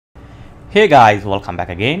Hey guys, welcome back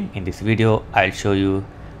again. In this video I'll show you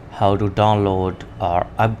how to download or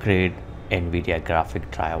upgrade Nvidia graphic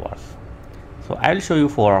drivers. So I'll show you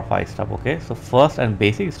 4 or 5 steps. Okay, so first and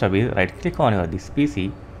basic step is right click on this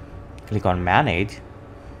PC, click on manage,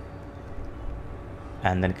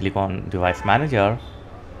 and then click on device manager,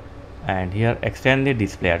 and here extend the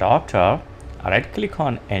display adapter. Right click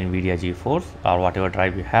on Nvidia GeForce or whatever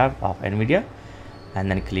drive you have of Nvidia, and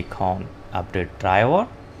then click on update driver,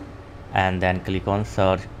 and then click on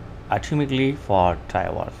search automatically for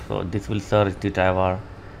driver. So this will search the driver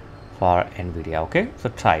for Nvidia. Okay, so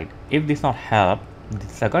try it. If this not help, the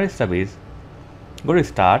second step is go to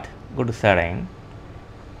start, go to setting,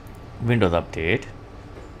 Windows update,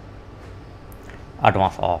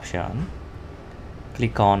 advanced option,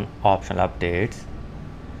 click on optional updates,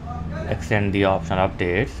 extend the optional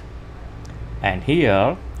updates, and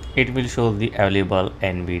here it will show the available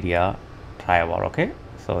Nvidia driver. Okay,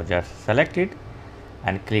 so just select it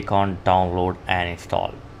and click on download and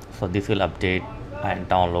install. So this will update and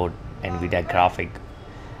download Nvidia graphic.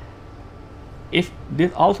 If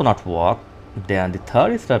this also not work, then the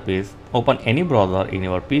third step is open any browser in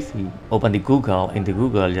your PC, open the Google. In the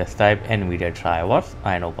Google, just type Nvidia drivers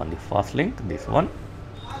and open the first link, this one,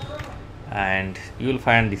 and you will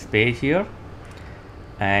find this page here.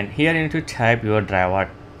 And here you need to type your driver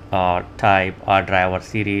type or driver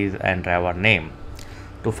series and driver name.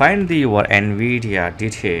 To find your Nvidia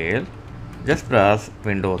detail, just press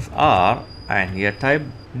Windows R and here type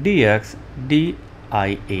DXDIAG.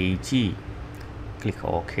 Click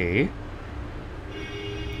OK,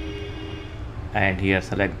 and here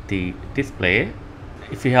select the display.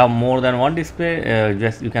 If you have more than one display,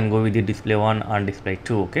 just you can go with the display 1 and display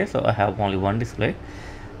 2. Okay, so I have only one display,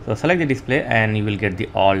 so select the display and you will get the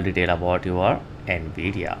all detail about your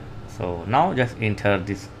Nvidia. So now just enter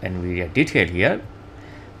this Nvidia detail here.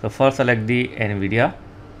 So first select the Nvidia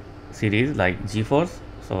series like GeForce,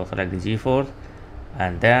 so select the GeForce,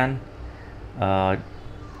 and then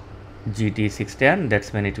GT 610,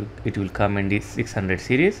 that's when it will come in the 600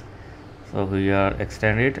 series. So here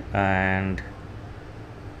extend it and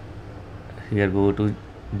here go to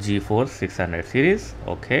GeForce 600 series.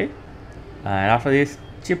 Okay, and after this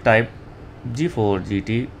chip type G4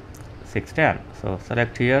 GT 610, so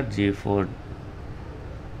select here G4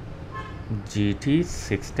 GT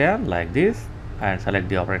 610 like this, and select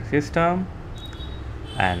the operating system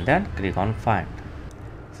and then click on find.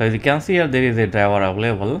 So as you can see here, there is a driver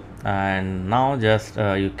available, and now just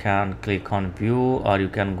you can click on view or you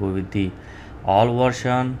can go with the all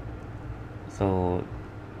version. So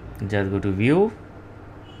just go to view,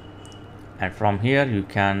 and from here you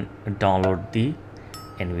can download the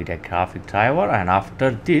Nvidia graphic driver, and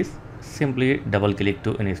after this simply double click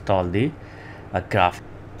to install the graphic.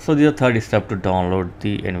 So this is the third step to download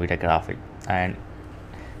the Nvidia graphic. And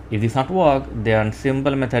if this not work, then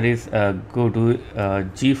simple method is go to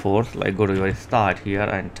GeForce, like go to your start here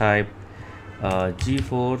and type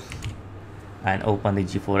GeForce and open the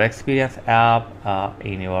GeForce Experience app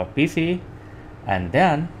in your PC, and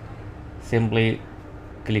then simply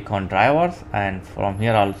click on drivers, and from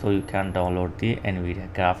here also you can download the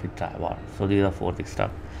Nvidia graphic driver. So these are 4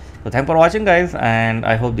 steps. So thanks for watching guys, and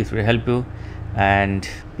I hope this will help you, and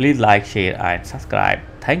please like, share and subscribe.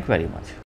 Thank you very much.